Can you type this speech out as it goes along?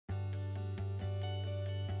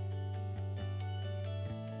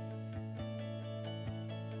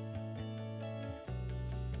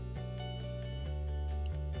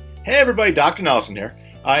Hey everybody, Dr. Nelson here.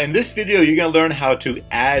 In this video, you're going to learn how to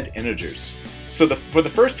add integers. So for the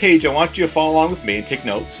first page, I want you to follow along with me and take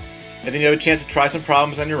notes. And then you have a chance to try some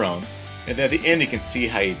problems on your own. And then at the end, you can see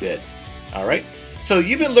how you did. Alright? So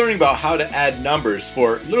you've been learning about how to add numbers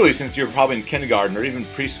for literally since you were probably in kindergarten or even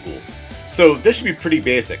preschool. So this should be pretty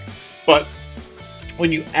basic. But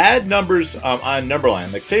when you add numbers on a number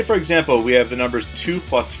line, like say for example, we have the numbers 2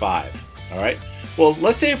 plus 5. Alright? Well,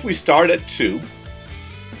 let's say if we start at 2,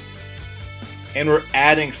 and we're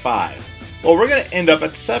adding 5. Well, we're going to end up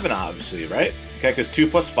at 7, obviously, right? Okay, because 2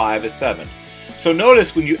 plus 5 is 7. So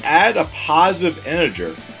notice when you add a positive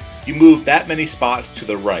integer, you move that many spots to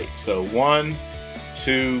the right. So 1,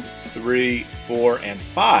 2, 3, 4, and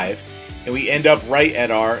 5, and we end up right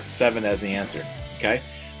at our 7 as the answer. Okay?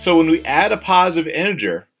 So when we add a positive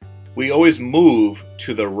integer, we always move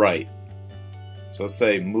to the right. So let's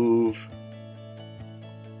say move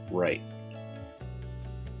right.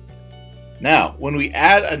 Now, when we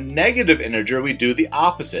add a negative integer, we do the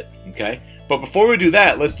opposite, okay? But before we do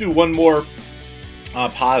that, let's do one more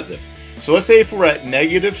positive. So let's say if we're at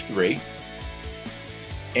 -3,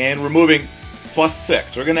 and we're moving plus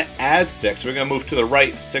 6. We're going to add 6. We're going to move to the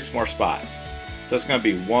right 6 more spots. So it's going to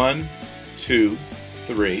be 1, 2,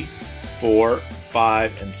 3, 4,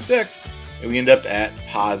 5, and 6, and we end up at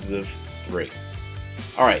 +3.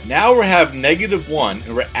 All right, now we have -1,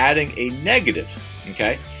 and we're adding a negative,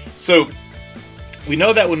 okay? So we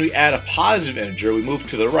know that when we add a positive integer, we move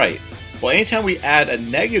to the right. Well, anytime we add a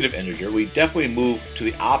negative integer, we definitely move to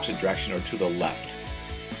the opposite direction or to the left.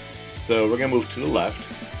 So we're going to move to the left.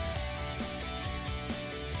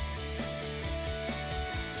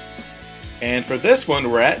 And for this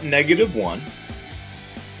one, we're at -1.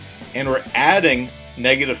 And we're adding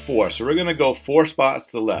 -4. So we're going to go 4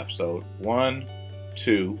 spots to the left. So 1,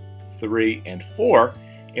 2, 3, and 4.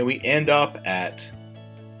 And we end up at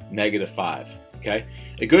 -5. Okay?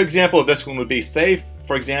 A good example of this one would be, say,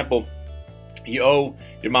 for example, you owe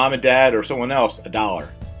your mom and dad or someone else $1,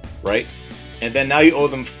 right? And then now you owe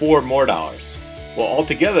them $4 more. Well,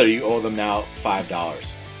 altogether you owe them now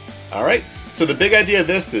 $5. All right? So the big idea of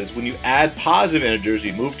this is when you add positive integers,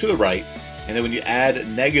 you move to the right, and then when you add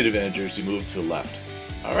negative integers, you move to the left.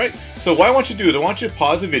 All right? So what I want you to do is I want you to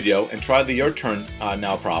pause the video and try the Your Turn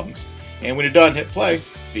Now problems. And when you're done, hit play.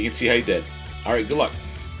 You can see how you did. All right, good luck.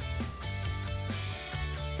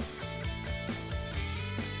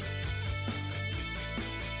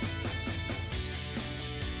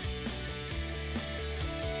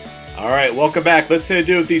 Alright, welcome back. Let's see how to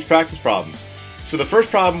do with these practice problems. So the first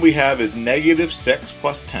problem we have is -6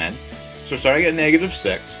 plus 10. So we're starting at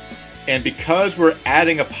 -6. And because we're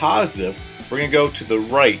adding a positive, we're going to go to the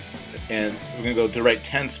right. And we're going to go to the right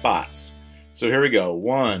 10 spots. So here we go.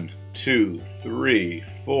 1, 2, 3,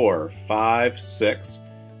 4, 5, 6,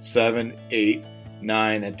 7, 8,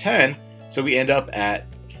 9, and 10. So we end up at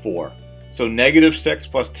 4. So -6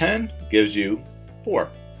 plus 10 gives you 4.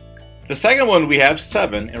 The second one, we have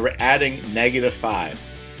 7, and we're adding -5.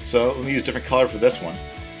 So let me use a different color for this one.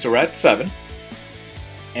 So we're at 7.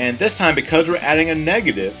 And this time, because we're adding a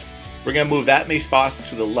negative, we're going to move that many spots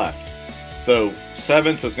to the left. So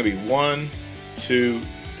 7, so it's going to be 1, 2,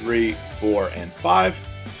 3, 4, and 5.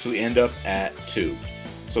 So we end up at 2.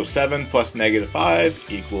 So 7 plus -5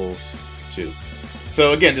 equals 2.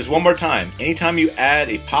 So again, just one more time. Anytime you add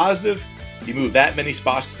a positive, you move that many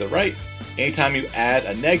spots to the right. Anytime you add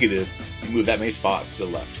a negative, you move that many spots to the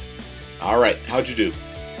left. All right, how'd you do?